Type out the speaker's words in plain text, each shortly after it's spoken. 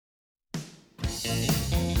Thanks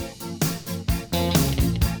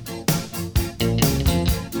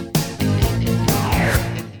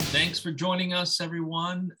for joining us,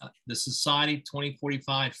 everyone. The Society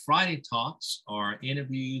 2045 Friday Talks are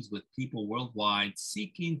interviews with people worldwide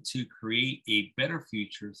seeking to create a better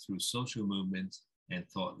future through social movements and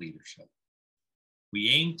thought leadership. We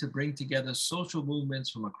aim to bring together social movements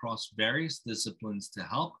from across various disciplines to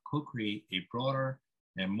help co-create a broader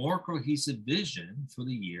and more cohesive vision for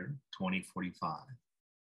the year 2045.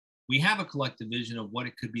 We have a collective vision of what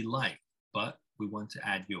it could be like, but we want to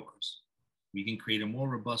add yours. We can create a more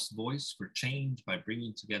robust voice for change by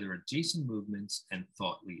bringing together adjacent movements and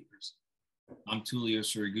thought leaders. I'm Tulio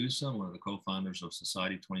Siragusa, I'm one of the co-founders of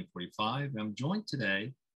Society 2045. I'm joined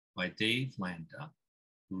today by Dave Landa,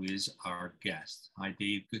 who is our guest. Hi,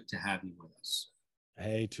 Dave. Good to have you with us.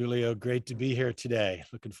 Hey, Tulio. Great to be here today.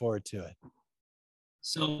 Looking forward to it.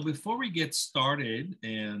 So before we get started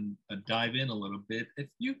and dive in a little bit, if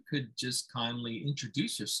you could just kindly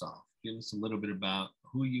introduce yourself, give us a little bit about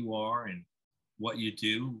who you are and what you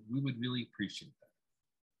do, we would really appreciate that.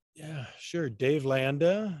 Yeah, sure. Dave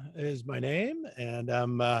Landa is my name, and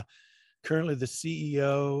I'm currently the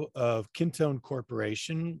CEO of Kintone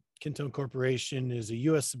Corporation. Kintone Corporation is a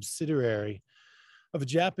U.S. subsidiary of a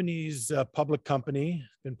Japanese public company.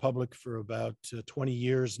 Been public for about 20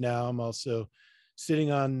 years now. I'm also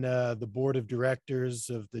sitting on the board of directors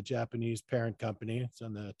of the Japanese parent company. It's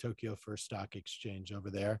on the Tokyo First Stock Exchange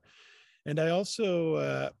over there. And I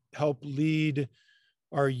also help lead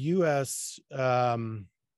our U.S.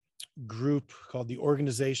 group called the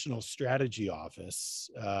Organizational Strategy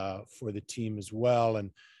Office for the team as well.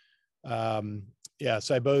 And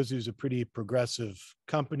Saibozu is a pretty progressive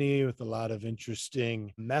company with a lot of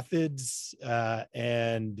interesting methods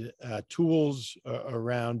and tools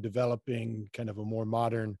around developing kind of a more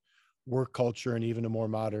modern work culture and even a more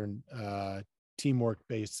modern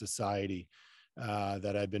teamwork-based society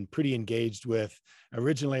that I've been pretty engaged with.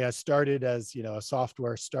 Originally, I started as a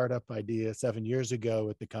software startup idea 7 years ago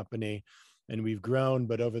with the company, and we've grown.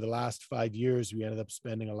 But over the last 5 years, we ended up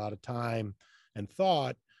spending a lot of time and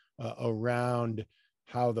thought around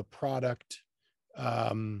how the product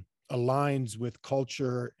aligns with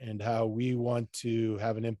culture and how we want to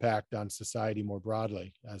have an impact on society more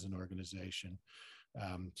broadly as an organization.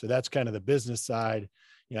 So that's kind of the business side.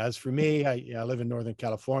 As for me, I live in Northern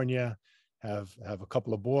California. Have a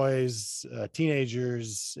couple of boys,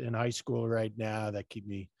 teenagers in high school right now that keep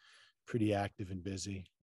me pretty active and busy,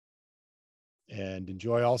 and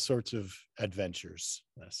enjoy all sorts of adventures.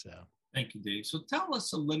 So, thank you, Dave. So tell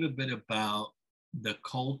us a little bit about the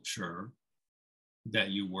culture that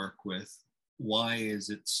you work with. Why is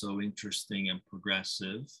it so interesting and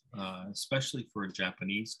progressive, especially for a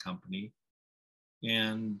Japanese company?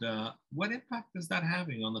 And what impact is that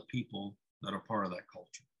having on the people that are part of that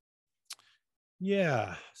culture?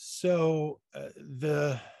 Yeah, so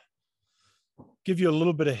give you a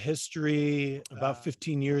little bit of history. About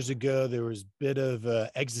 15 years ago, there was a bit of an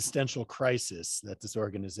existential crisis that this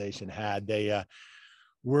organization had. They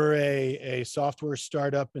were a software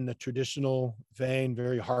startup in the traditional vein,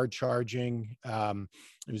 very hard charging.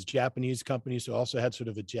 It was a Japanese company, so also had sort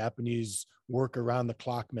of a Japanese work around the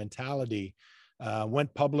clock mentality.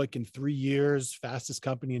 Went public in 3 years, fastest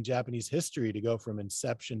company in Japanese history to go from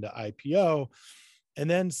inception to IPO, and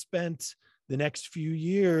then spent the next few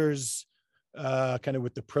years kind of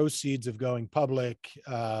with the proceeds of going public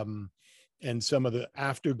and some of the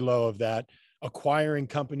afterglow of that, acquiring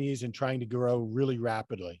companies and trying to grow really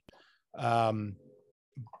rapidly.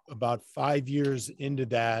 About 5 years into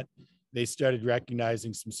that, they started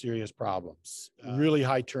recognizing some serious problems, really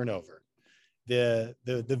high turnover. The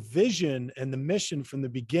vision and the mission from the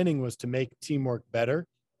beginning was to make teamwork better,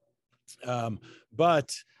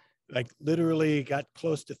 but like literally got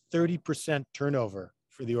close to 30% turnover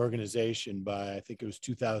for the organization by, I think it was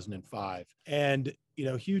 2005. And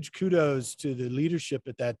huge kudos to the leadership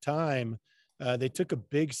at that time. They took a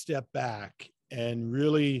big step back and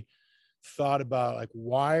really thought about, like,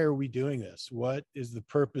 why are we doing this? What is the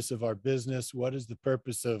purpose of our business? What is the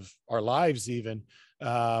purpose of our lives even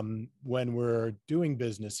when we're doing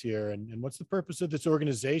business here? And what's the purpose of this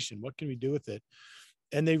organization? What can we do with it?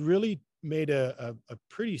 And they really made a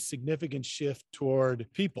pretty significant shift toward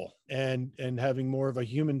people and having more of a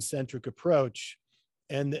human-centric approach.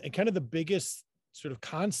 And kind of the biggest sort of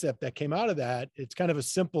concept that came out of that, it's kind of a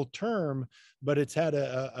simple term, but it's had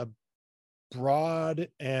a broad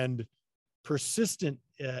and persistent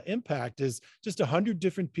impact, is just 100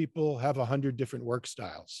 different people have 100 different work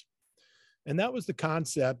styles. And that was the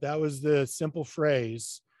concept. That was the simple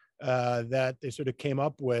phrase that they sort of came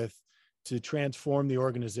up with to transform the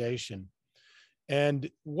organization. And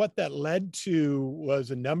what that led to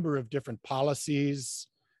was a number of different policies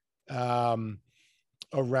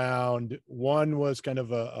around. One was kind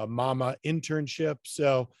of a mama internship.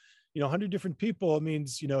 So, 100 different people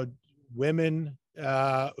means, women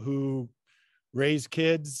who raise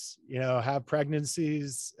kids, have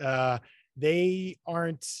pregnancies, they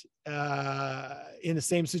aren't in the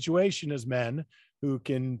same situation as men who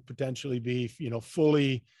can potentially be,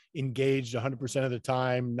 fully engaged 100% of the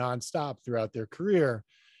time, nonstop throughout their career.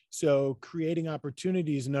 So creating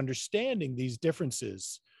opportunities and understanding these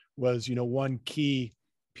differences was, one key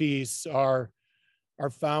piece. Our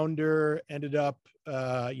founder ended up,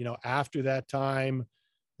 after that time,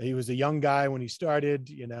 he was a young guy when he started.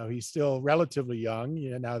 He's still relatively young.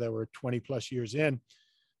 Now that we're 20 plus years in,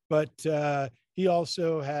 but he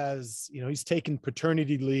also has, he's taken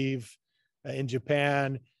paternity leave in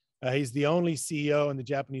Japan. He's the only CEO in the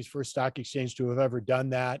Japanese First Stock Exchange to have ever done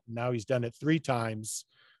that. Now he's done it 3 times.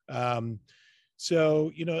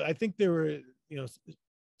 So, I think there were,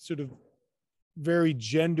 sort of very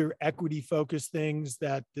gender equity focused things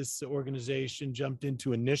that this organization jumped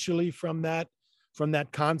into initially from that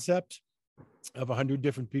concept of 100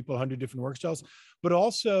 different people, 100 different work styles, but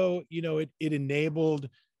also, it enabled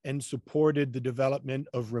and supported the development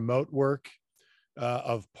of remote work,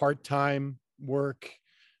 of part-time work,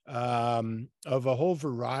 of a whole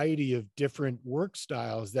variety of different work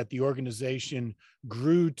styles that the organization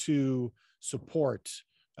grew to support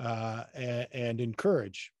and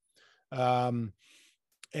encourage. And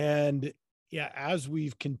yeah, as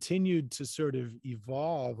we've continued to sort of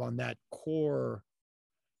evolve on that core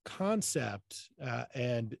concept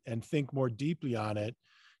and think more deeply on it,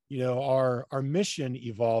 our mission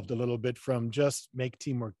evolved a little bit from just make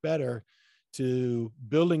teamwork better to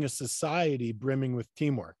building a society brimming with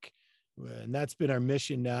teamwork. And that's been our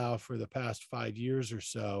mission now for the past 5 years or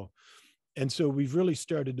so. And so we've really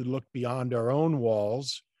started to look beyond our own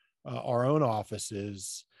walls, our own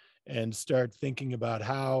offices, and start thinking about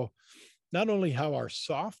how, not only how our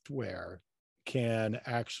software can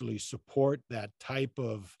actually support that type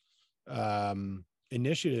of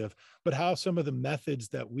initiative, but how some of the methods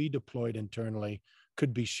that we deployed internally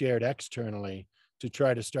could be shared externally to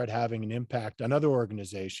try to start having an impact on other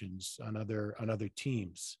organizations, on other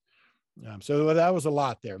teams. So that was a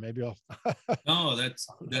lot there. Maybe I'll. No,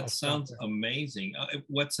 that sounds amazing.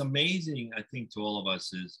 What's amazing, I think, to all of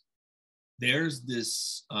us is there's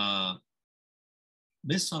this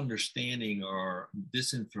misunderstanding or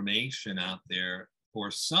disinformation out there, or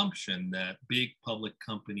assumption that big public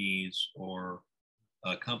companies or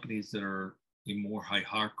companies that are in more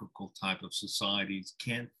hierarchical type of societies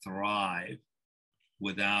can't thrive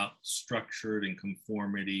without structured and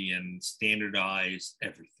conformity and standardized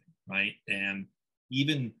everything, right? And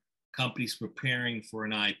even companies preparing for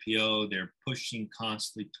an IPO, they're pushing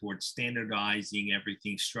constantly towards standardizing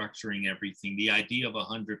everything, structuring everything. The idea of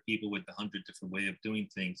 100 people with 100 different ways of doing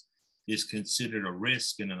things is considered a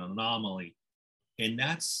risk and an anomaly. And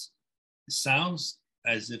sounds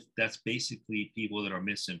as if that's basically people that are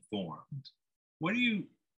misinformed. What do you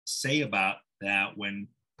say about that when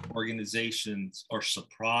organizations are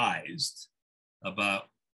surprised about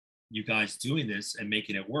you guys doing this and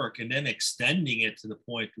making it work, and then extending it to the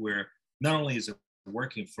point where not only is it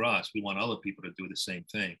working for us, we want other people to do the same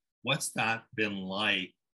thing? What's that been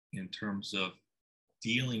like in terms of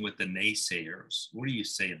dealing with the naysayers? What do you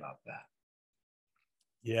say about that?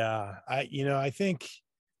 Yeah, I think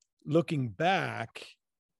looking back,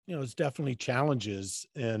 it's definitely challenges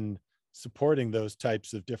in supporting those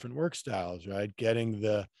types of different work styles, right? Getting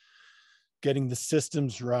the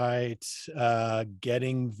systems right,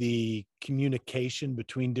 getting the communication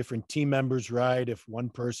between different team members right. If one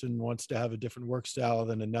person wants to have a different work style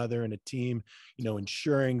than another in a team,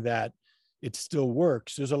 ensuring that it still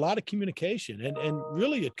works. There's a lot of communication, and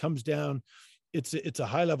really it comes down. It's a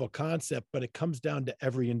high level concept, but it comes down to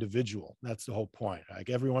every individual. That's the whole point. Like,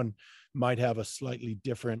 everyone might have a slightly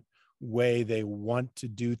different way they want to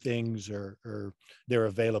do things, or their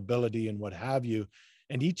availability and what have you.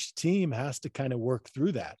 And each team has to kind of work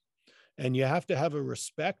through that. And you have to have a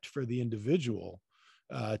respect for the individual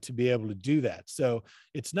to be able to do that. So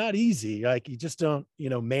it's not easy. Like, you just don't,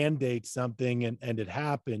 mandate something and it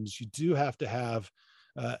happens. You do have to have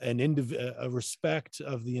a respect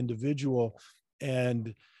of the individual,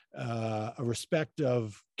 and a respect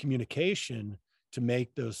of communication to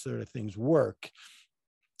make those sort of things work.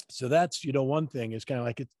 So that's, one thing is kind of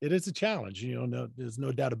like, it is a challenge, no, there's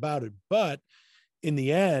no doubt about it. But in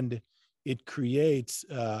the end, it creates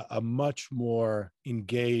a much more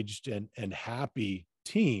engaged and happy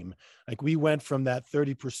team. Like, we went from that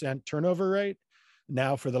 30% turnover rate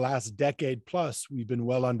now for the last decade plus, we've been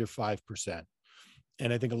well under 5%.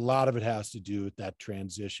 And I think a lot of it has to do with that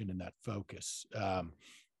transition and that focus.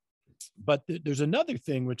 But there's another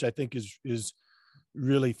thing which I think is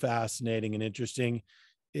really fascinating and interesting,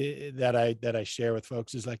 that I share with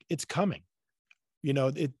folks, is like, it's coming.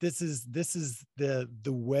 This is the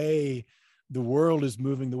way the world is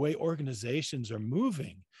moving, the way organizations are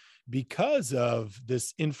moving, because of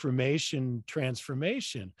this information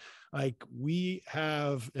transformation. Like, we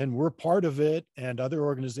have, and we're part of it, and other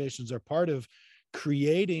organizations are part of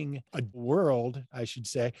creating a world, I should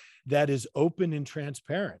say, that is open and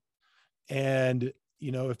transparent. And,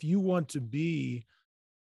 if you want to be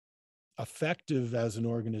effective as an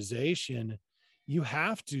organization, you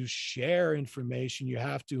have to share information. You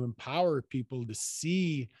have to empower people to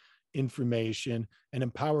see information and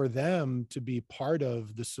empower them to be part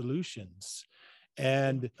of the solutions.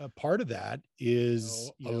 And a part of that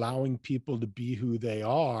is allowing people to be who they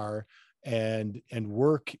are and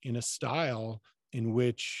work in a style in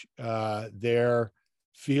which they're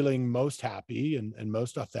feeling most happy and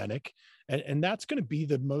most authentic. And that's going to be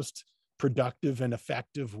the most productive and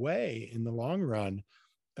effective way in the long run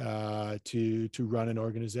to run an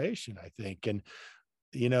organization, I think. And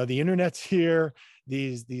the internet's here,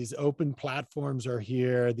 these open platforms are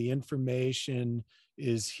here, the information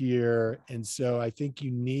is here. And so I think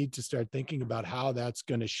you need to start thinking about how that's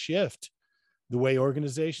going to shift the way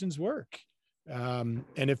organizations work. And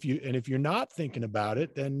if you're not thinking about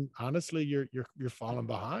it, then honestly, you're falling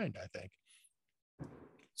behind, I think.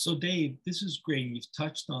 So Dave, this is great. You've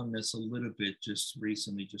touched on this a little bit just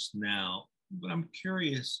recently, just now, but I'm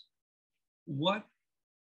curious, what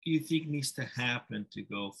do you think needs to happen to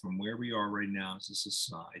go from where we are right now as a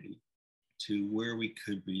society to where we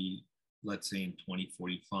could be, let's say in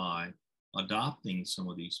 2045, adopting some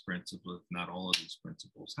of these principles, if not all of these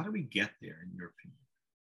principles? How do we get there, in your opinion?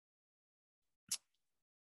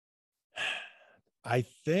 I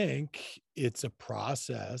think it's a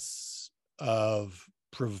process of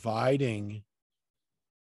providing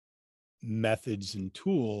methods and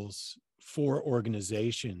tools for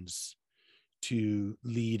organizations to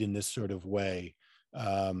lead in this sort of way,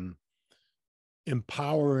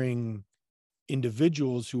 empowering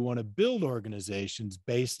individuals who want to build organizations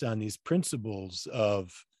based on these principles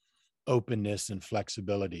of openness and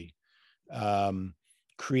flexibility,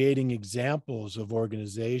 creating examples of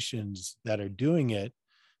organizations that are doing it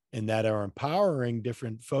and that are empowering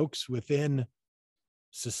different folks within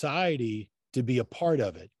society to be a part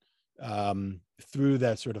of it, through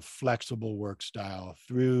that sort of flexible work style,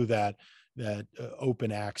 through that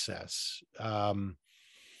open access.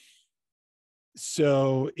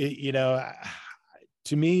 So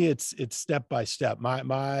to me, it's step by step.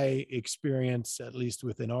 My experience, at least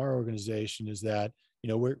within our organization, is that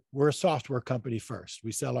we're a software company first.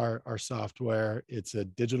 We sell our software. It's a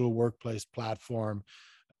digital workplace platform.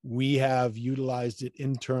 We have utilized it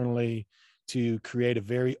internally to create a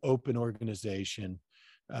very open organization,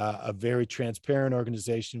 a very transparent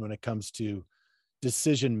organization when it comes to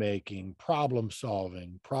decision making, problem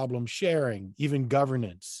solving, problem sharing, even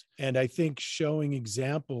governance. And I think showing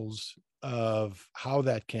examples of how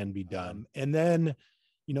that can be done. And then,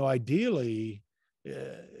 ideally,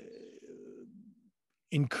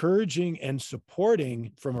 encouraging and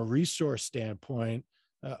supporting from a resource standpoint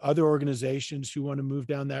other organizations who want to move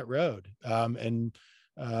down that road, and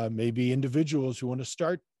maybe individuals who want to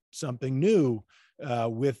start something new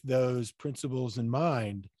with those principles in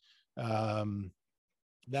mind.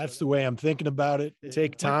 That's the way I'm thinking about it.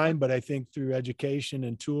 Take time, but I think through education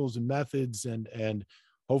and tools and methods and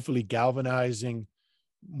hopefully galvanizing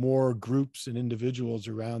more groups and individuals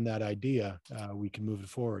around that idea, we can move it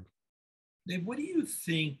forward. Dave, what do you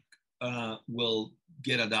think will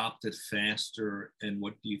get adopted faster, and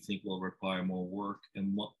what do you think will require more work,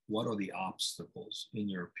 and what are the obstacles, in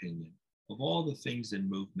your opinion? Of all the things in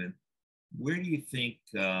movement, where do you think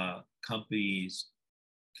companies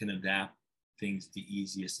can adapt things the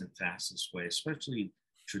easiest and fastest way, especially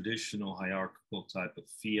traditional hierarchical type of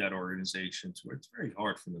fiat organizations where it's very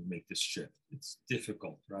hard for them to make this shift? It's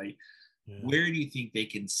difficult, right? Yeah. Where do you think they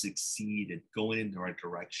can succeed at going in the right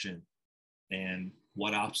direction, and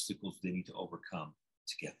what obstacles they need to overcome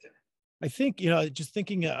to get there? I think, just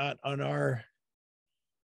thinking on our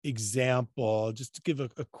example, just to give a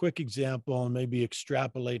quick example and maybe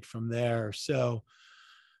extrapolate from there. So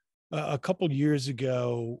a couple of years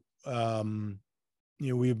ago,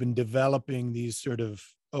 we've been developing these sort of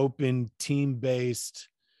open team-based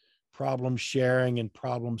problem sharing and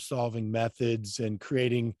problem solving methods, and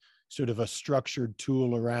creating sort of a structured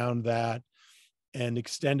tool around that, and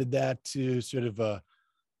extended that to sort of a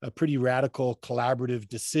a pretty radical collaborative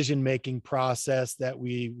decision-making process that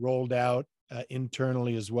we rolled out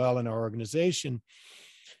internally as well in our organization.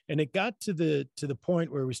 And it got to the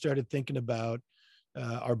point where we started thinking about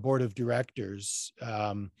our board of directors,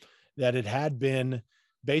 that it had been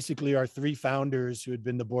basically our three founders who had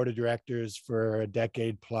been the board of directors for a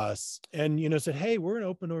decade plus, and said, hey, we're an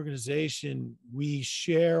open organization. We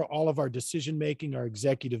share all of our decision making. Our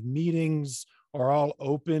executive meetings are all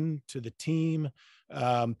open to the team.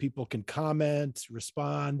 People can comment,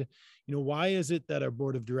 respond. Why is it that our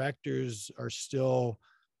board of directors are still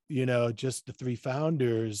just the three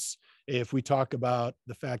founders, if we talk about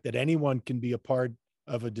the fact that anyone can be a part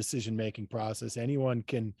of a decision-making process, anyone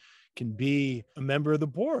can be a member of the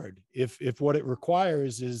board, if what it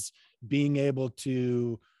requires is being able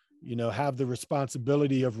to, have the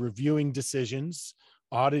responsibility of reviewing decisions,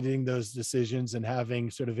 auditing those decisions, and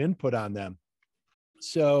having sort of input on them.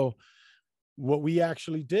 So what we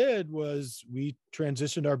actually did was we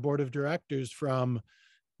transitioned our board of directors from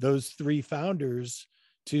those three founders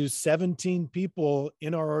to 17 people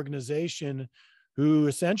in our organization who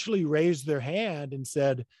essentially raised their hand and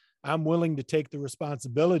said, I'm willing to take the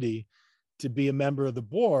responsibility to be a member of the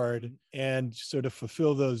board and sort of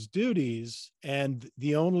fulfill those duties. And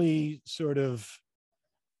the only sort of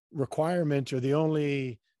requirement, or the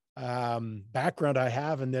only background I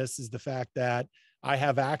have in this, is the fact that I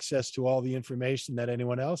have access to all the information that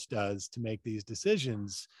anyone else does to make these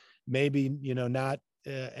decisions. Maybe, not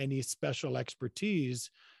any special expertise,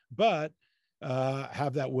 but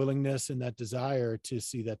have that willingness and that desire to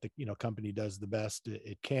see that the company does the best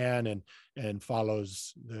it can and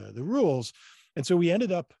follows the rules. And so we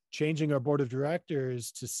ended up changing our board of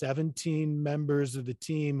directors to 17 members of the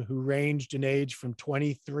team who ranged in age from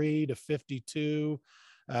 23 to 52,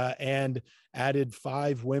 and added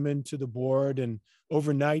 5 women to the board, and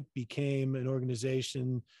overnight became an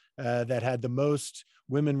organization that had the most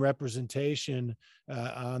women representation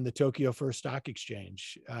on the Tokyo First Stock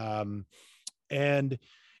Exchange. And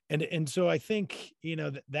so I think,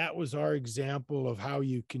 that was our example of how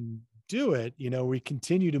you can do it. We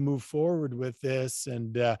continue to move forward with this,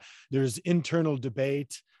 and there's internal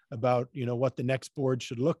debate about, what the next board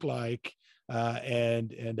should look like,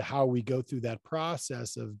 and how we go through that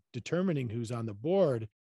process of determining who's on the board.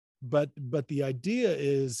 But the idea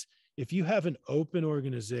is, if you have an open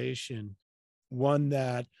organization, one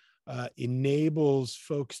that enables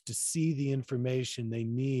folks to see the information they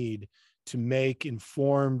need to make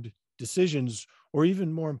informed decisions, or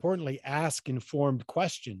even more importantly, ask informed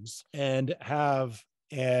questions, and have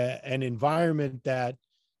an environment that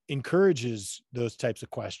encourages those types of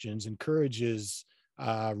questions, encourages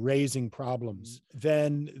raising problems,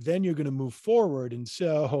 then you're going to move forward. And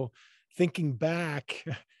so thinking back,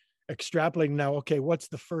 extrapolating now, okay, what's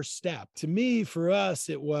the first step? To me, for us,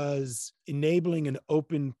 it was enabling an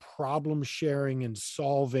open problem sharing and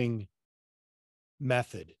solving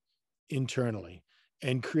method internally,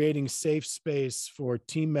 and creating safe space for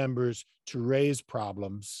team members to raise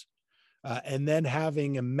problems, and then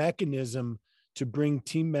having a mechanism to bring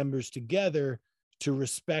team members together to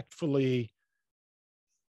respectfully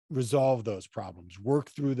resolve those problems, work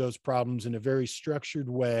through those problems in a very structured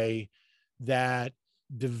way that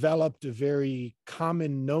developed a very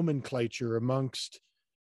common nomenclature amongst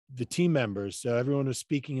the team members. So everyone was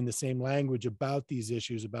speaking in the same language about these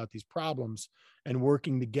issues, about these problems, and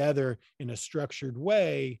working together in a structured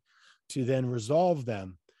way to then resolve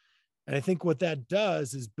them. And I think what that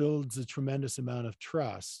does is builds a tremendous amount of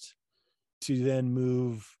trust to then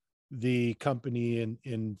move the company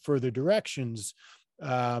in further directions,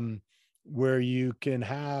 where you can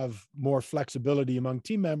have more flexibility among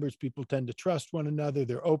team members. People tend to trust one another.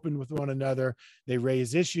 They're open with one another. They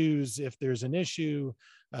raise issues. If there's an issue,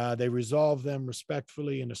 they resolve them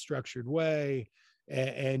respectfully in a structured way.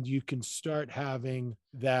 And you can start having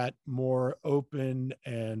that more open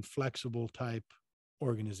and flexible type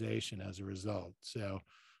organization as a result. So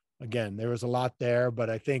again, there was a lot there, but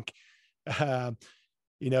I think,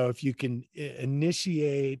 if you can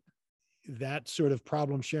initiate that sort of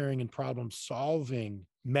problem sharing and problem solving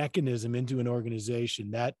mechanism into an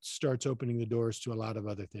organization, that starts opening the doors to a lot of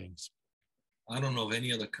other things. I don't know of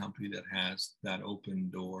any other company that has that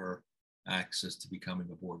open door access to becoming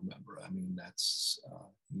a board member. I mean, that's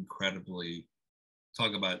incredibly,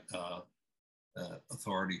 talk about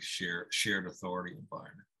authority, shared authority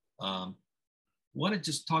environment. Want to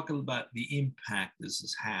just talk about the impact this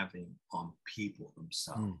is having on people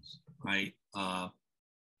themselves, right?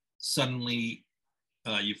 Suddenly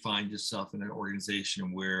you find yourself in an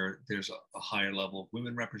organization where there's a higher level of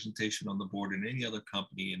women representation on the board than any other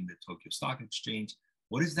company in the Tokyo Stock Exchange.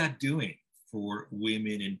 What is that doing for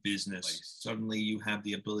women in business. Suddenly you have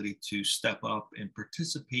the ability to step up and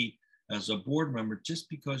participate as a board member just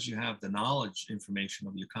because you have the knowledge, information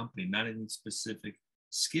of your company, not any specific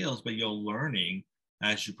skills, but you're learning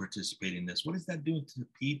as you participate in this. What is that doing to the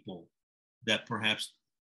people that perhaps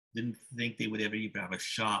didn't think they would ever even have a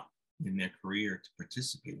shot in their career to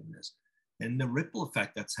participate in this? And the ripple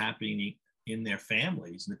effect that's happening in their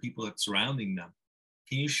families and the people that surrounding them.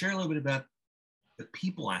 Can you share a little bit about the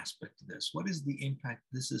people aspect of this? What is the impact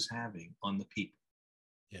this is having on the people?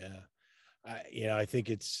 Yeah, I think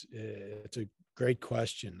it's a great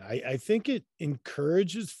question. I think it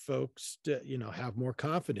encourages folks to, have more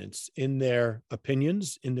confidence in their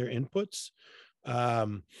opinions, in their inputs.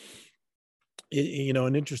 An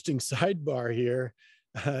interesting sidebar here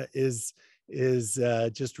is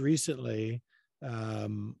just recently,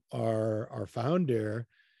 our founder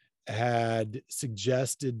had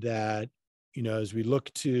suggested that, as we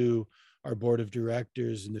look to our board of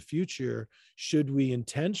directors in the future, should we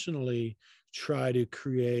intentionally try to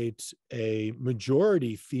create a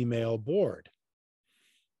majority female board?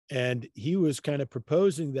 And he was kind of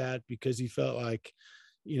proposing that because he felt like,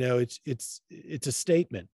 it's a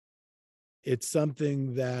statement. It's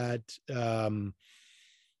something that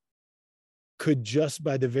could, just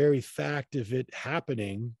by the very fact of it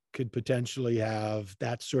happening, could potentially have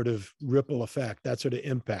that sort of ripple effect, that sort of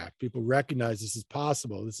impact. People recognize this is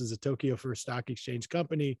possible. This is a Tokyo First Stock Exchange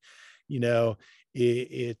company.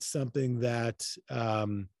 It's something that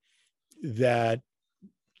that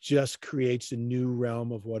just creates a new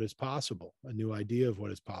realm of what is possible, a new idea of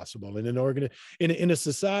what is possible in in a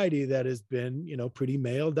society that has been, pretty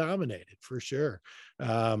male dominated, for sure.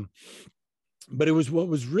 But what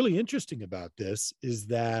was really interesting about this is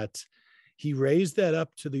that he raised that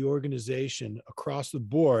up to the organization across the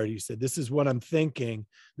board. He said, this is what I'm thinking.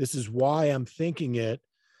 This is why I'm thinking it.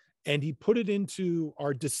 And he put it into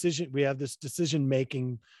our decision. We have this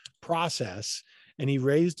decision-making process, and he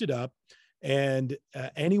raised it up, and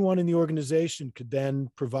anyone in the organization could then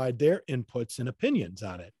provide their inputs and opinions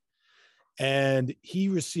on it. And he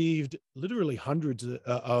received literally hundreds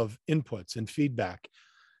of inputs and feedback.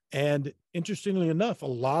 And interestingly enough, a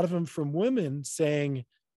lot of them from women saying,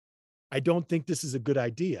 I don't think this is a good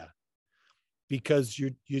idea, because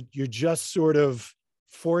you're just sort of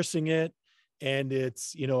forcing it, and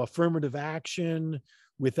it's, affirmative action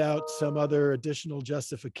without some other additional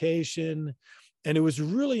justification. And it was a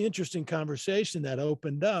really interesting conversation that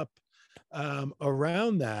opened up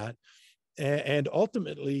around that. And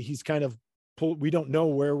ultimately, he's kind of pulled, we don't know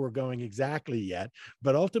where we're going exactly yet,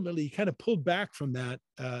 but ultimately he kind of pulled back from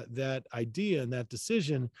that idea and that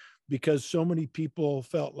decision, because so many people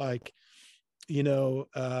felt like,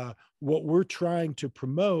 what we're trying to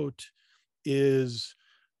promote is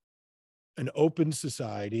an open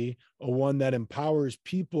society, one that empowers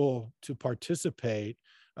people to participate,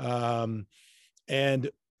 and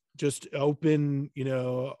just open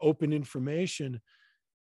information.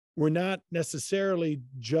 We're not necessarily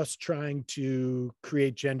just trying to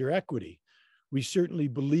create gender equity. We certainly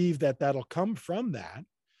believe that that'll come from that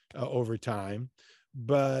over time,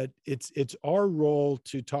 but it's our role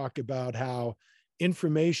to talk about how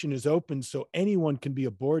information is open so anyone can be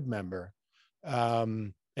a board member,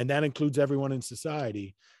 and that includes everyone in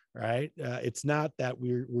society, right? It's not that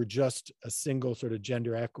we're just a single sort of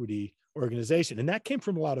gender equity organization, and that came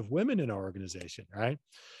from a lot of women in our organization, right?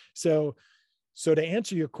 So to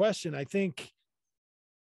answer your question, I think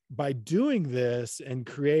by doing this and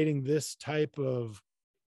creating this type of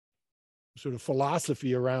sort of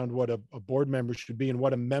philosophy around what a board member should be and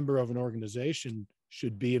what a member of an organization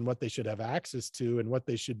should be and what they should have access to and what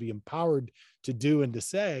they should be empowered to do and to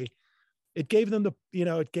say, it gave them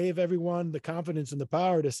it gave everyone the confidence and the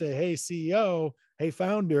power to say, hey, CEO, hey,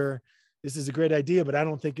 founder, this is a great idea, but I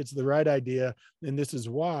don't think it's the right idea, and this is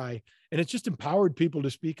why. And it's just empowered people to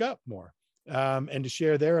speak up more, and to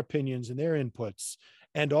share their opinions and their inputs.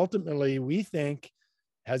 And ultimately, we think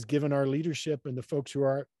has given our leadership and the folks who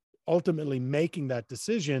are ultimately making that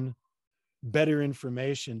decision better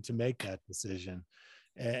information to make that decision.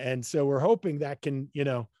 And so we're hoping that can,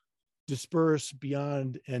 disperse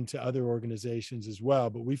beyond and to other organizations as well.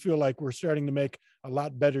 But we feel like we're starting to make a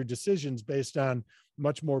lot better decisions based on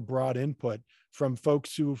much more broad input from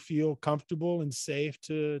folks who feel comfortable and safe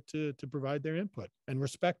to provide their input and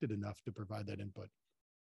respected enough to provide that input.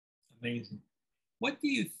 Amazing. What do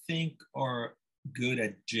you think are good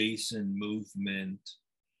adjacent movement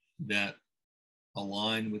that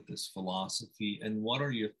align with this philosophy? And what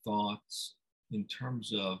are your thoughts in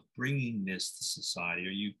terms of bringing this to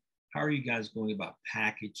society? How are you guys going about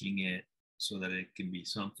packaging it so that it can be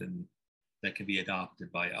something that can be adopted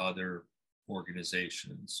by other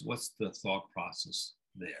organizations? What's the thought process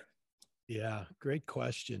there? Yeah, great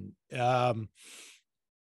question. I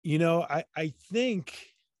think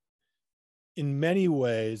in many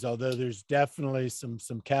ways, although there's definitely some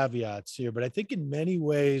caveats here, but I think in many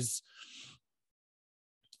ways,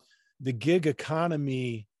 the gig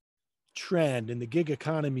economy trend and the gig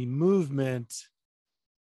economy movement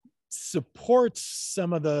supports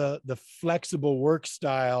some of the flexible work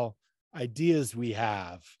style ideas we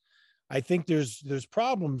have. I think there's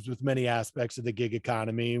problems with many aspects of the gig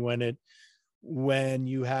economy when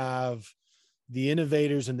you have the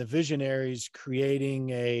innovators and the visionaries creating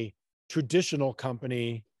a traditional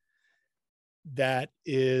company that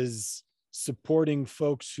is supporting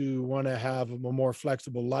folks who want to have a more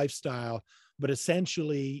flexible lifestyle, but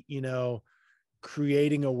essentially,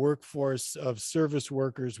 creating a workforce of service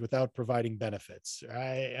workers without providing benefits,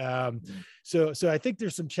 right? So I think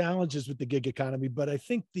there's some challenges with the gig economy, but I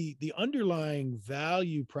think the underlying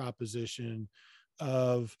value proposition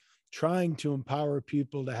of trying to empower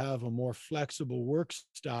people to have a more flexible work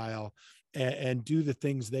style and do the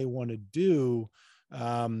things they want to do,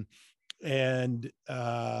 and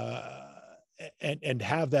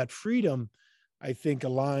have that freedom, I think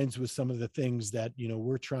aligns with some of the things that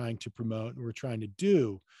we're trying to promote and we're trying to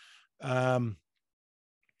do. I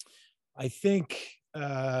think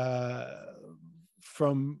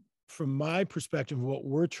from my perspective, what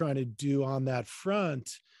we're trying to do on that front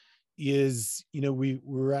is,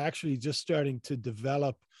 we're actually just starting to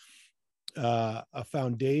develop a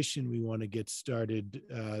foundation we want to get started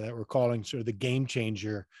that we're calling sort of the Game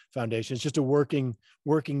Changer Foundation. It's just a working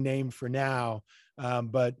name for now,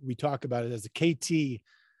 but we talk about it as a KT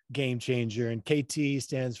Game Changer, and KT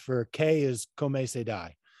stands for K is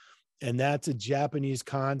KouMeiSeiDai, and that's a Japanese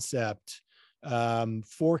concept,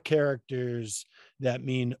 4 characters that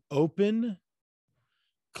mean open,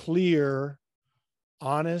 clear,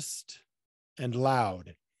 honest, and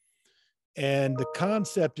loud. And the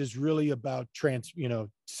concept is really about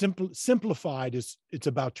simplified is it's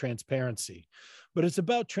about transparency, but it's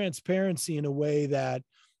about transparency in a way that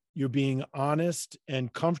you're being honest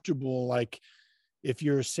and comfortable. Like if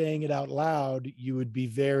you're saying it out loud, you would be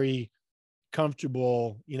very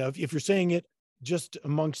comfortable. If you're saying it just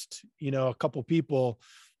amongst, a couple people,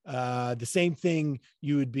 the same thing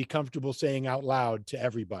you would be comfortable saying out loud to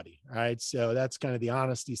everybody. Right. So that's kind of the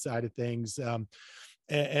honesty side of things.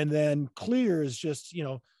 And then clear is just,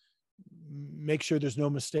 make sure there's no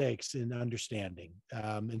mistakes in understanding.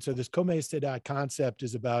 And so this KouMeiSeiDai concept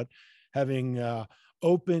is about having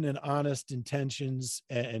open and honest intentions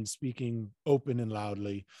and speaking open and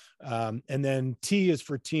loudly. And then T is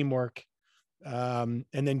for teamwork. And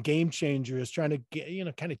then Game Changer is trying to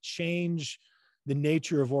get, kind of change the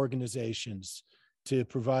nature of organizations to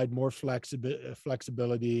provide more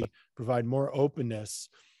flexibility, provide more openness.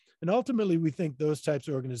 And ultimately, we think those types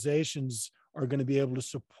of organizations are going to be able to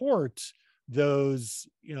support those,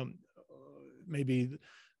 maybe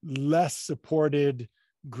less supported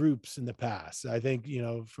groups in the past. I think,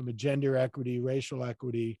 from a gender equity, racial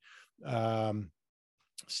equity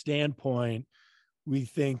standpoint, we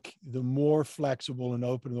think the more flexible and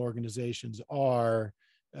open organizations are,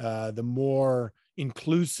 the more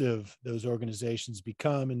inclusive those organizations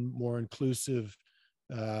become, and more inclusive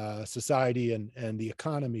society and the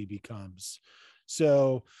economy becomes.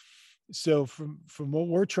 So from what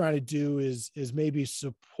we're trying to do is maybe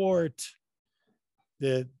support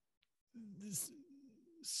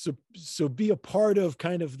so be a part of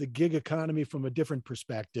kind of the gig economy from a different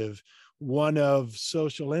perspective, one of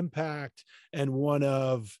social impact and one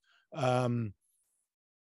of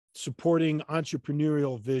supporting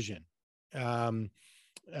entrepreneurial vision,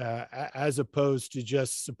 as opposed to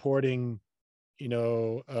just supporting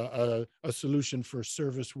a solution for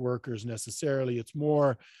service workers necessarily. It's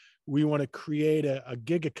more, we want to create a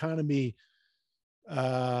gig economy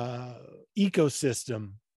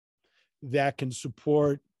ecosystem that can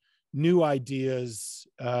support new ideas,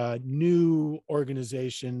 new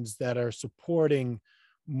organizations that are supporting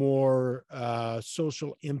more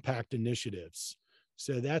social impact initiatives.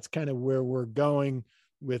 So that's kind of where we're going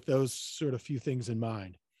with those sort of few things in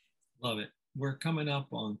mind. Love it. We're coming up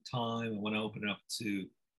on time. I want to open it up to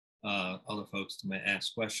other folks to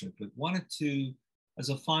ask questions, but wanted to, as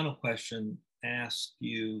a final question, ask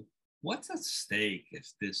you, what's at stake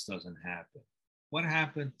if this doesn't happen? What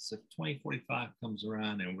happens if 2045 comes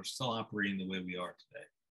around and we're still operating the way we are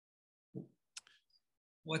today?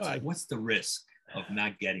 What's the risk of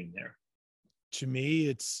not getting there? To me,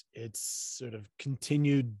 it's sort of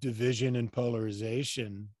continued division and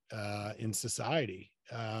polarization in society.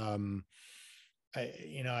 I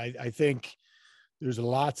think there's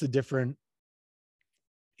lots of different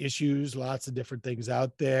issues, lots of different things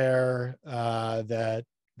out there that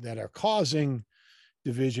are causing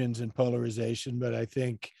divisions and polarization. But I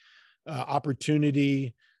think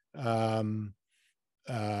opportunity,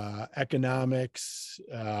 economics,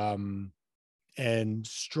 and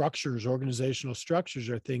structures, organizational structures,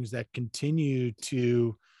 are things that continue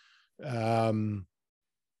to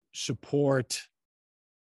support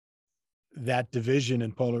that division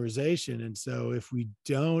and polarization. And so if we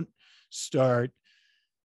don't start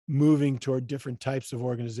moving toward different types of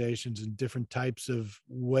organizations and different types of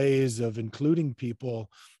ways of including people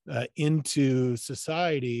into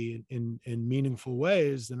society in meaningful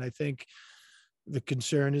ways, then I think the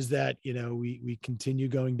concern is that, we continue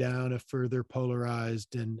going down a further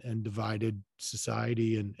polarized and divided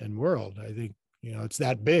society and world. I think, it's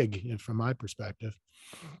that big from my perspective.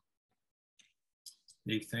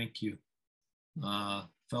 Dave, thank you.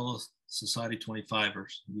 Fellow Society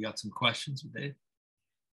 25ers, you got some questions with Dave?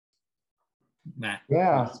 Matt.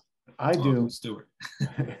 Yeah, please. I do. Stuart.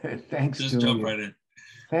 Thanks, Just Tulio. jump right in.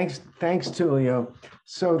 Thanks, Tulio.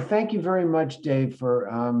 So thank you very much, Dave, for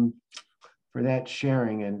that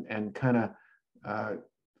sharing, and kind of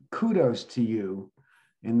kudos to you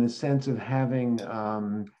in the sense of having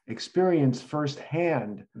experienced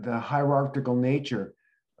firsthand the hierarchical nature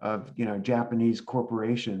of Japanese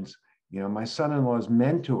corporations. My son-in-law's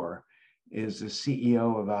mentor is the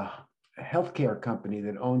CEO of a healthcare company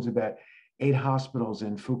that owns about 8 hospitals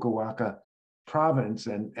in Fukuoka province,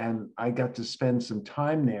 and I got to spend some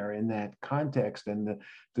time there in that context. And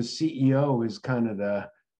the CEO is kind of the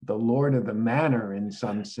lord of the manor in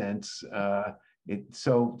some sense.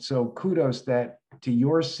 So kudos to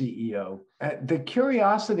your CEO. The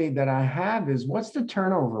curiosity that I have is, what's the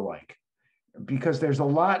turnover like? Because there's a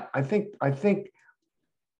lot. I think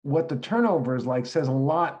what the turnover is like says a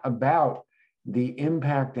lot about the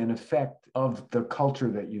impact and effect of the culture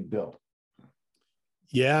that you've built.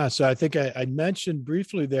 Yeah, so I think I mentioned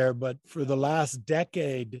briefly there, but for the last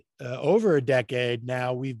decade, over a decade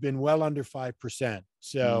now, we've been well under 5%.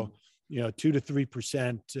 So, 2 to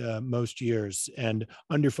 3% most years, and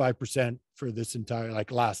under 5% for this entire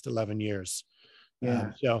last 11 years.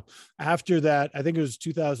 Yeah. So after that, I think it was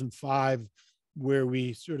 2005 where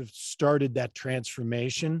we sort of started that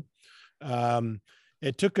transformation.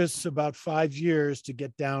 It took us about 5 years to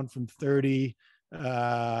get down from 30,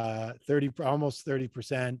 almost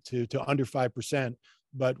 30% to under 5%,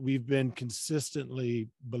 but we've been consistently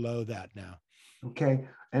below that now. Okay.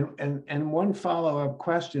 And one follow-up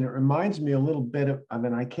question. It reminds me a little bit of,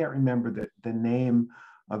 I can't remember the name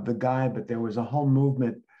of the guy, but there was a whole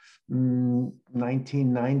movement,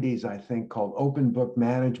 1990s, I think, called open book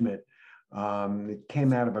management. It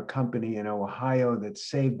came out of a company in Ohio that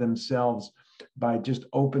saved themselves by just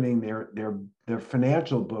opening their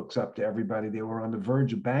financial books up to everybody. They were on the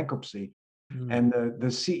verge of bankruptcy. And the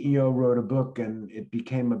CEO wrote a book, and it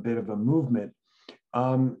became a bit of a movement.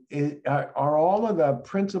 Are all of the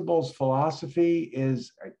principles philosophy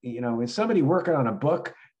is somebody working on a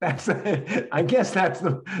book? That's I guess that's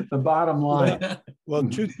the bottom line. Well,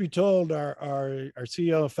 truth be told, our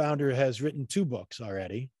CEO and founder has written 2 books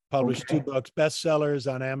already, published 2 books,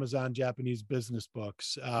 bestsellers on Amazon, Japanese business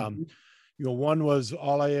books. One was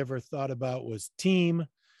All I Ever Thought About Was Team.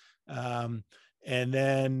 And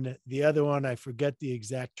then the other one, I forget the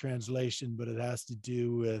exact translation, but it has to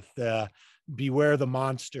do with Beware the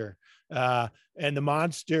Monster. And the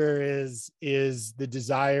monster is the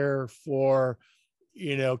desire for,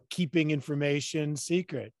 keeping information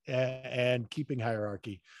secret and keeping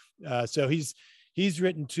hierarchy. So he's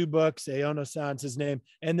written 2 books. Aono-san's his name.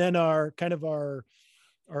 And then our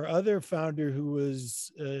other founder, who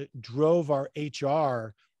was drove our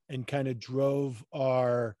HR and kind of drove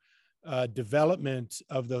our development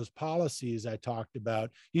of those policies I talked about.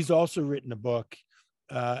 He's also written a book,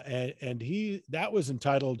 and that was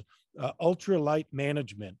entitled Ultralight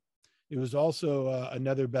Management. It was also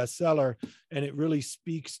another bestseller, and it really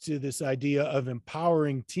speaks to this idea of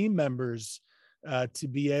empowering team members to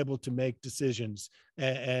be able to make decisions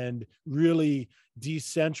and really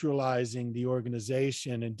decentralizing the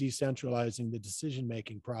organization and decentralizing the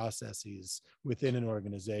decision-making processes within an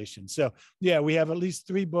organization. So yeah, we have at least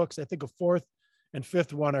 3 books. I think a 4th and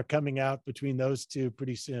 5th one are coming out between those 2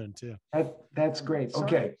 pretty soon too. That's great.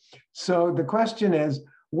 Okay. So the question is,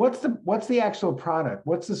 what's the actual product?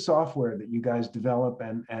 What's the software that you guys develop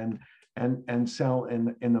and sell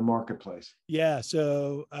in the marketplace? Yeah.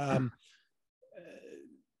 So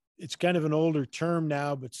it's kind of an older term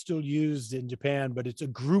now, but still used in Japan, but it's a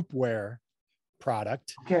groupware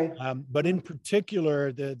product. Okay. But in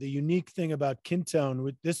particular, the unique thing about Kintone,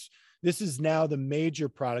 with this this is now the major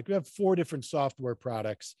product. We have 4 different software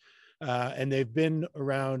products, and they've been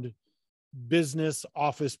around business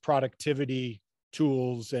office productivity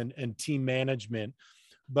tools and team management.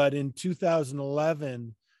 But in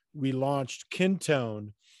 2011, we launched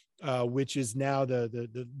Kintone, which is now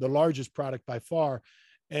the largest product by far.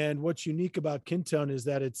 And what's unique about Kintone is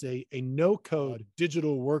that it's a no-code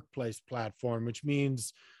digital workplace platform, which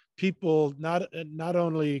means people, not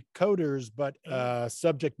only coders, but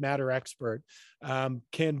subject matter expert,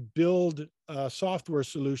 can build a software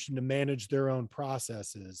solution to manage their own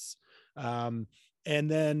processes. And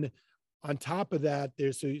then on top of that,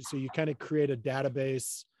 so you kind of create a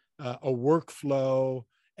database, a workflow,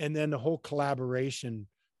 and then the whole collaboration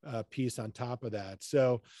piece on top of that.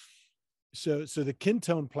 So the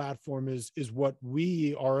Kintone platform is what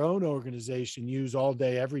we, our own organization, use all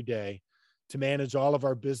day, every day to manage all of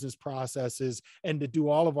our business processes and to do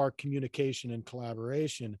all of our communication and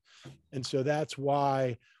collaboration. And so that's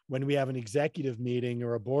why when we have an executive meeting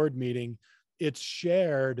or a board meeting, it's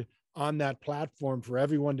shared on that platform for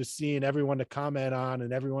everyone to see and everyone to comment on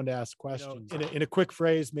and everyone to ask questions. In a quick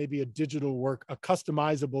phrase, maybe a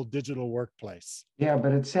customizable digital workplace. Yeah,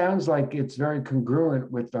 but it sounds like it's very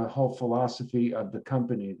congruent with the whole philosophy of the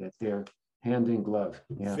company, that they're hand in glove.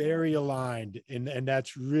 Yeah. Very aligned. And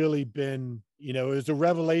that's really been, it was a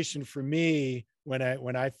revelation for me when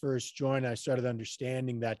I first joined. I started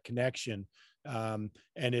understanding that connection. And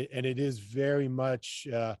it is very much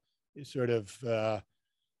sort of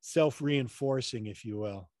self-reinforcing, if you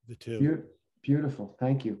will, the two. Beautiful.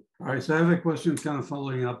 Thank you. All right. So I have a question kind of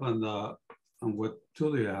following up on what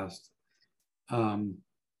Tulio asked. Of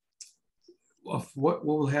what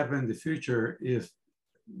will happen in the future if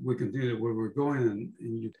we continue where we're going, and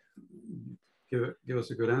you give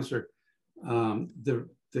us a good answer. The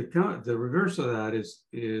reverse of that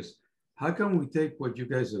is how can we take what you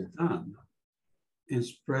guys have done and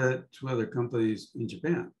spread it to other companies in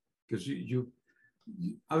Japan? Because you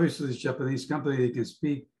obviously this Japanese company, they can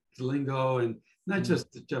speak the lingo, and not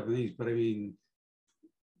just the Japanese, but I mean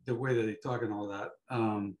the way that they talk and all that.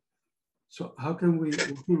 So what can we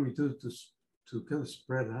do to kind of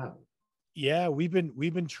spread out? Yeah, we've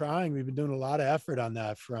been trying. We've been doing a lot of effort on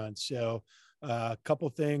that front. So a couple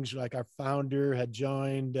of things, like our founder had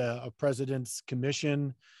joined a president's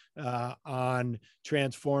commission on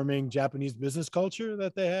transforming Japanese business culture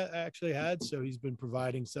that they actually had. So he's been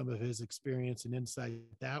providing some of his experience and insight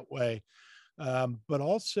that way. But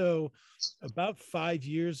also about 5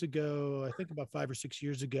 years ago, I think about 5 or 6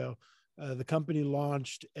 years ago, the company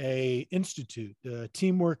launched a institute, the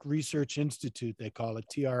Teamwork Research Institute, they call it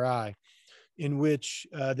TRI, in which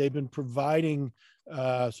they've been providing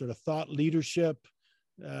sort of thought leadership,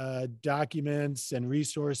 documents and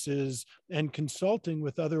resources, and consulting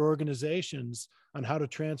with other organizations on how to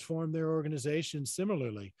transform their organizations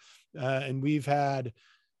similarly. And we've had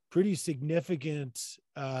pretty significant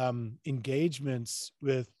engagements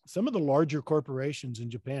with some of the larger corporations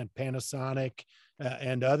in Japan, Panasonic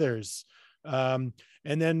and others. And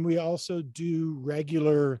then we also do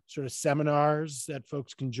regular sort of seminars that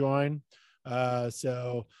folks can join.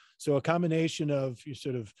 So a combination of your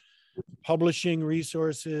sort of publishing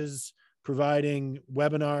resources, providing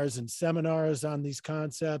webinars and seminars on these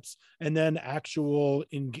concepts, and then actual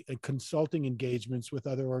consulting engagements with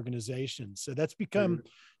other organizations. So that's become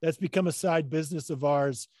a side business of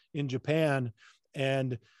ours in Japan.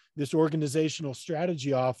 And this organizational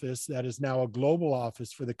strategy office that is now a global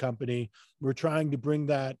office for the company, we're trying to bring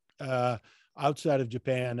that outside of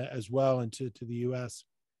Japan as well into the US.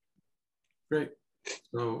 Great.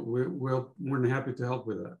 So we're more than happy to help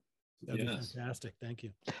with that. That'd be fantastic. Thank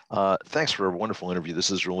you. Thanks for a wonderful interview.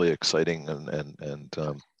 This is really exciting and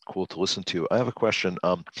cool to listen to. I have a question.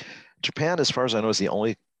 Japan, as far as I know, is the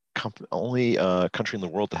only country in the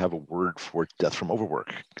world to have a word for death from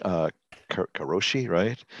overwork, karoshi,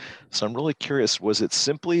 right? So I'm really curious, was it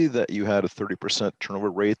simply that you had a 30% turnover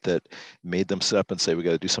rate that made them sit up and say, we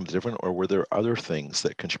got to do something different, or were there other things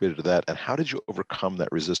that contributed to that? And how did you overcome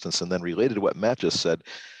that resistance? And then related to what Matt just said,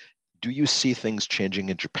 do you see things changing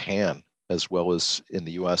in Japan as well as in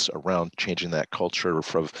the US around changing that culture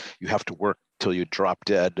from you have to work till you drop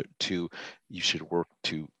dead to you should work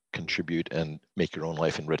to contribute and make your own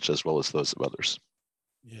life enriched as well as those of others?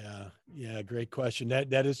 Yeah, great question.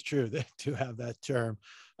 That is true. They do have that term.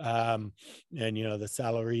 And, the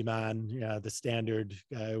salaryman, the standard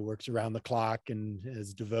guy who works around the clock and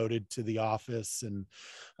is devoted to the office and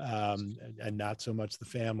not so much the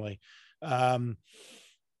family.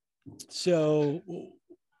 So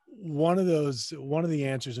one of the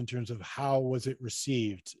answers in terms of how was it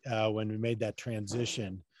received when we made that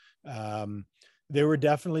transition, There were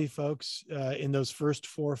definitely folks in those first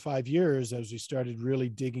 4 or 5 years, as we started really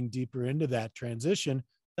digging deeper into that transition,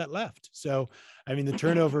 that left. So, I mean, the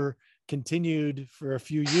turnover continued for a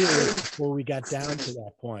few years before we got down to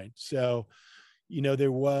that point. So,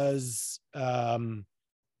 there was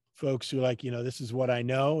folks who like, this is what I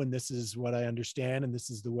know, and this is what I understand, and this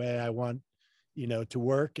is the way I want, to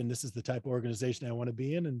work, and this is the type of organization I want to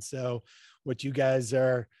be in. And so what you guys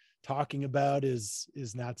are talking about is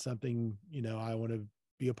not something, I want to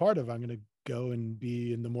be a part of. I'm going to go and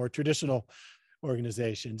be in the more traditional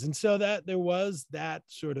organizations. And so that there was that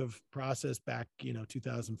sort of process back,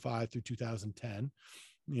 2005 through 2010,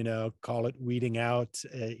 call it weeding out,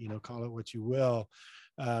 call it what you will.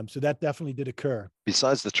 So that definitely did occur.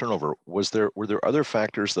 Besides the turnover, were there other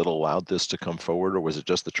factors that allowed this to come forward, or was it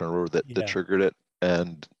just the turnover that triggered it?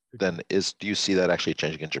 And then do you see that actually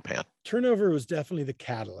changing in Japan? Turnover was definitely the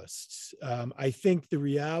catalyst. I think the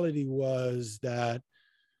reality was that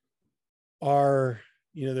there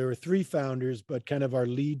were 3 founders, but kind of our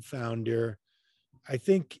lead founder, I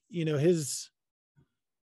think,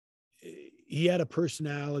 he had a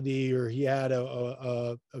personality, or he had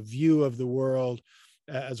a view of the world,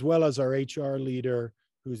 as well as our HR leader,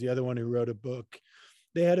 who's the other one who wrote a book.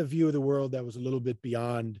 They had a view of the world that was a little bit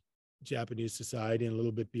beyond Japanese society and a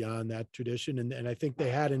little bit beyond that tradition. And I think they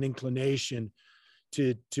had an inclination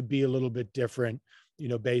to be a little bit different,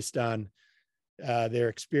 based on their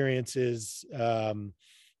experiences. And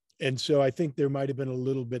so I think there might've been a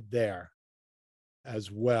little bit there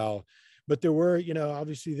as well. But there were,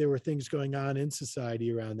 obviously there were things going on in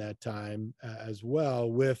society around that time as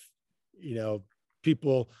well with,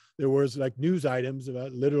 people. There was like news items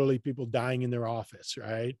about literally people dying in their office,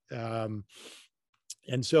 right? And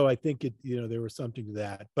so I think there was something to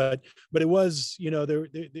that, but it was,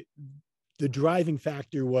 the driving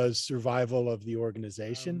factor was survival of the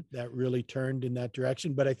organization that really turned in that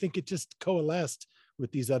direction. But I think it just coalesced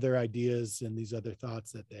with these other ideas and these other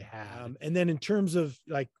thoughts that they had. And then in terms of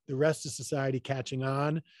like the rest of society catching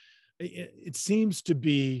on, it seems to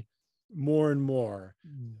be more and more,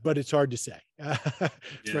 but it's hard to say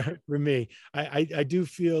for me. I do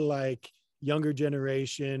feel like younger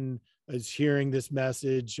generation is hearing this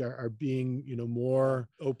message, are being, more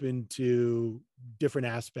open to different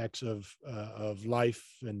aspects of life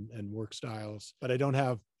and work styles. But I don't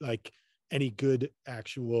have like any good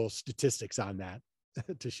actual statistics on that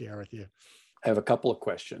to share with you. I have a couple of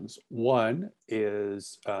questions. One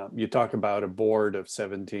is, you talk about a board of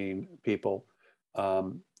 17 people.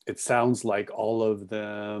 It sounds like all of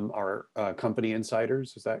them are company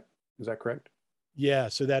insiders. Is that correct? Yeah.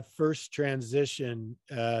 So that first transition,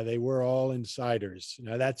 they were all insiders.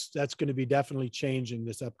 Now that's going to be definitely changing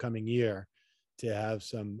this upcoming year to have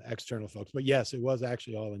some external folks. But yes, it was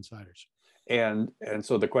actually all insiders. And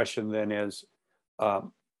so the question then is,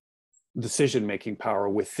 decision-making power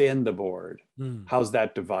within the board. How's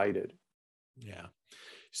that divided? Yeah.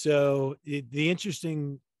 So the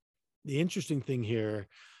interesting thing here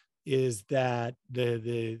is that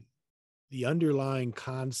the underlying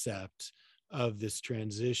concept of this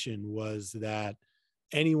transition was that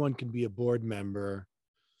anyone can be a board member,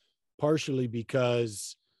 partially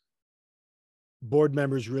because board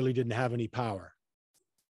members really didn't have any power,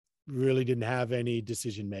 really didn't have any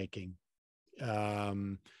decision making,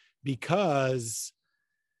 because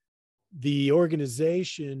the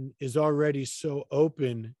organization is already so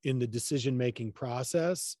open in the decision-making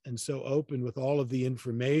process and so open with all of the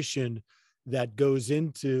information that goes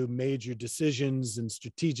into major decisions and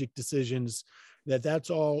strategic decisions, that's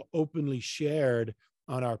all openly shared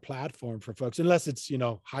on our platform for folks, unless it's,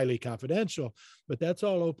 highly confidential, but that's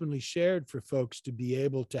all openly shared for folks to be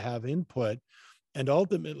able to have input. And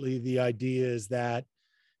ultimately the idea is that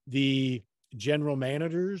the general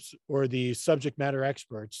managers or the subject matter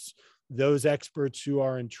experts, those experts who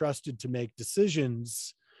are entrusted to make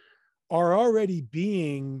decisions, are already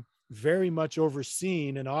being very much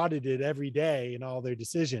overseen and audited every day in all their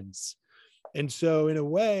decisions. And so in a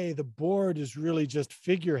way, the board is really just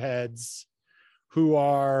figureheads who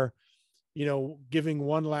are, giving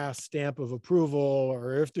one last stamp of approval,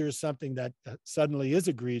 or if there's something that suddenly is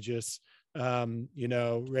egregious,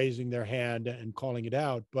 raising their hand and calling it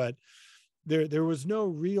out. But there was no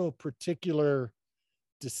real particular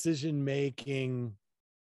decision-making,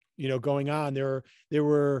 going on. There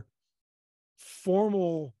were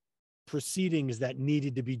formal proceedings that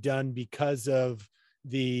needed to be done because of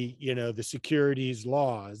the securities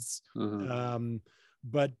laws.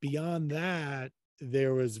 But beyond that,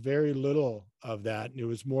 there was very little of that. And it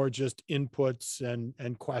was more just inputs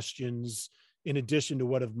and questions in addition to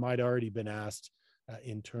what might already been asked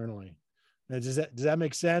internally. Does that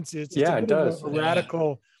make sense? It's Yeah, a it bit of does.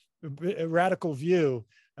 a radical view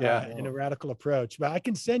Yeah, and a radical approach. But I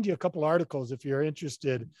can send you a couple articles if you're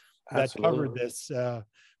interested that covered absolutely. this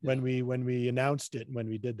when we announced it and when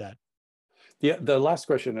we did that. The last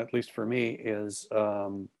question, at least for me, is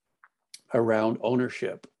around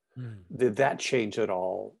ownership. Did that change at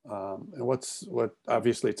all? And what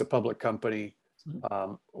obviously it's a public company.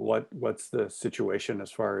 What's the situation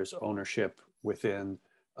as far as ownership within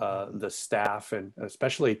the staff, and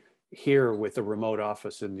especially here with the remote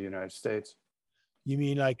office in the United States? You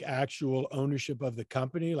mean like actual ownership of the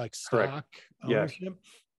company, like Correct. stock Yes. ownership?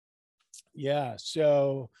 Yeah.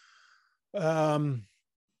 So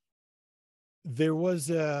there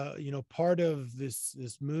was part of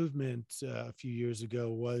this movement a few years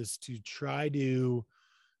ago was to try to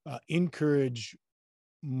encourage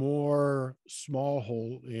more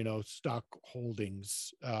stock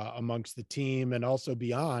holdings amongst the team, and also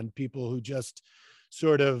beyond, people who just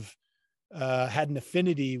sort of had an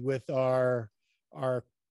affinity with our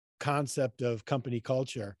concept of company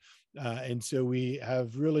culture. And so we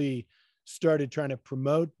have really started trying to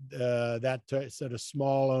promote that sort of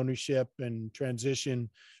small ownership and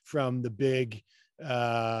transition from the big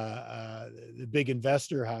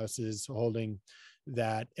investor houses holding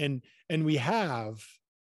that. And we have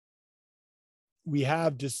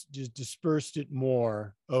just dispersed it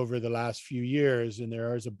more over the last few years, and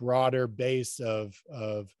there is a broader base of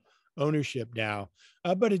ownership now,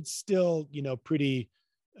 but it's still pretty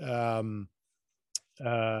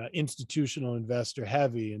institutional investor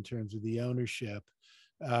heavy in terms of the ownership.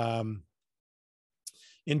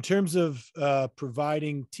 In terms of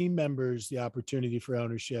providing team members the opportunity for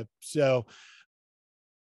ownership, so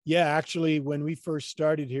yeah, actually, when we first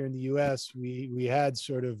started here in the U.S., we had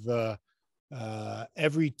sort of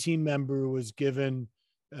every team member was given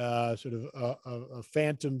sort of a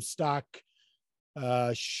phantom stock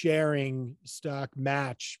sharing stock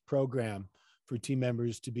match program for team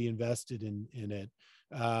members to be invested in it.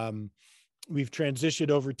 We've transitioned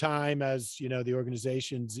over time as the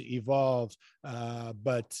organization's evolved,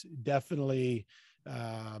 but definitely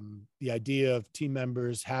the idea of team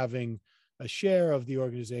members having a share of the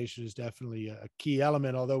organization is definitely a key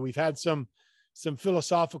element. Although we've had some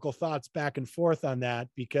philosophical thoughts back and forth on that,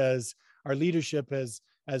 because our leadership has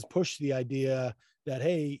pushed the idea that,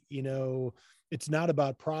 hey, it's not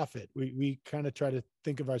about profit. We kind of try to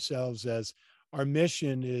think of ourselves as our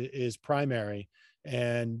mission is primary,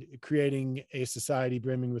 and creating a society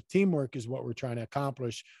brimming with teamwork is what we're trying to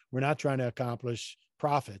accomplish. We're not trying to accomplish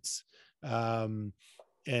profits. And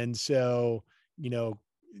so,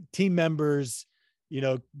 team members,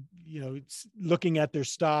 looking at their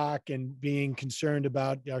stock and being concerned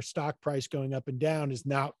about our stock price going up and down is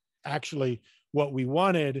not actually what we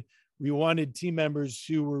wanted. We wanted team members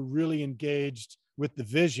who were really engaged with the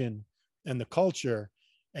vision and the culture.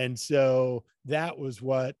 And so that was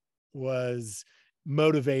what was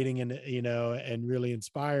motivating and really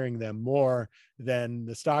inspiring them more than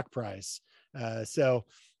the stock price. So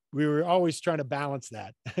we were always trying to balance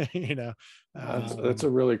that. That's a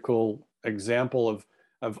really cool example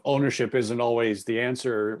of ownership isn't always the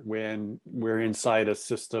answer when we're inside a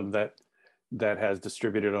system that has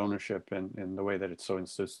distributed ownership in the way that it's so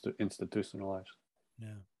institutionalized.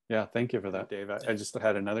 Yeah, thank you for that, Dave. I just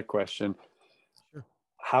had another question. Sure.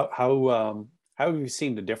 How have you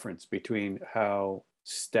seen the difference between how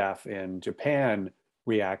staff in Japan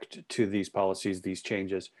react to these policies, these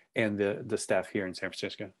changes, and the staff here in San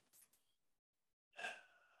Francisco?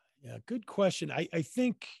 Yeah, good question. I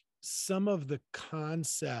think some of the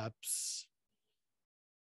concepts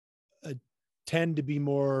tend to be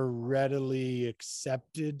more readily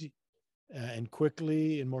accepted and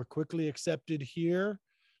more quickly accepted here.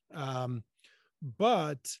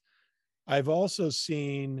 But I've also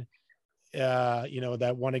seen,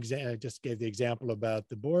 that one example, I just gave the example about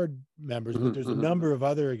the board members, but there's a number of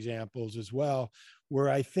other examples as well, where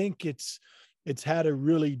I think it's had a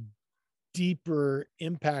really deeper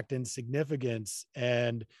impact and significance,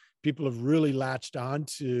 and people have really latched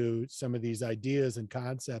onto some of these ideas and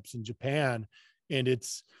concepts in Japan, and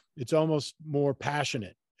it's almost more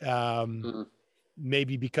passionate,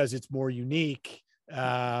 maybe because it's more unique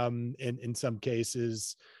in some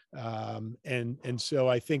cases, and so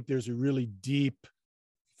I think there's a really deep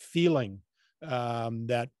feeling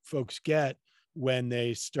that folks get when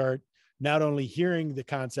they start not only hearing the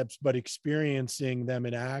concepts, but experiencing them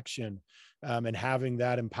in action, and having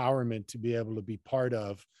that empowerment to be able to be part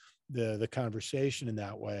of the conversation in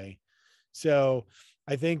that way. So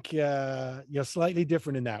I think, slightly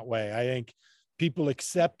different in that way. I think people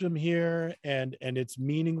accept them here, and it's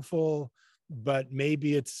meaningful. but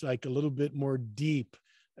maybe it's like a little bit more deep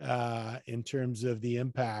in terms of the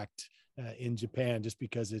impact in Japan, just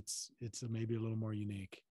because it's maybe a little more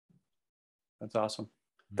unique. That's awesome.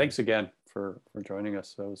 Thanks again for joining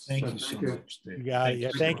us. Thank you so much, Dave. You got it.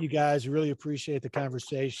 Yeah, thank you guys. Really appreciate the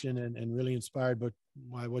conversation and really inspired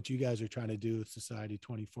by what you guys are trying to do with Society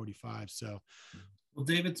 2045. So, well,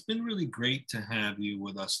 Dave, it's been really great to have you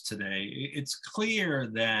with us today. It's clear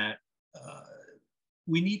that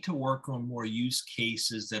we need to work on more use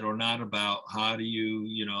cases that are not about how do you,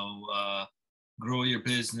 grow your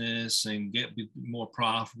business and get more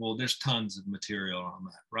profitable. There's tons of material on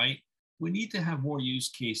that, right? We need to have more use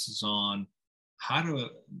cases on how to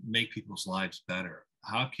make people's lives better.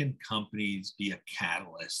 How can companies be a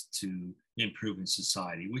catalyst to improving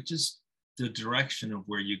society, which is the direction of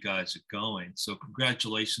where you guys are going. So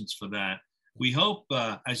congratulations for that. We hope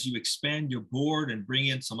as you expand your board and bring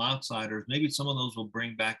in some outsiders, maybe some of those will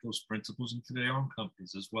bring back those principles into their own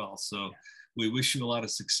companies as well. So we wish you a lot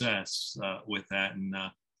of success with that. And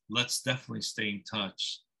let's definitely stay in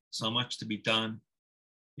touch. So much to be done.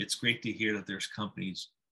 It's great to hear that there's companies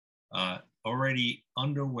already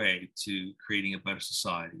underway to creating a better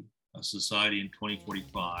society, a society in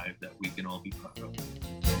 2045 that we can all be proud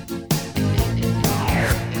of.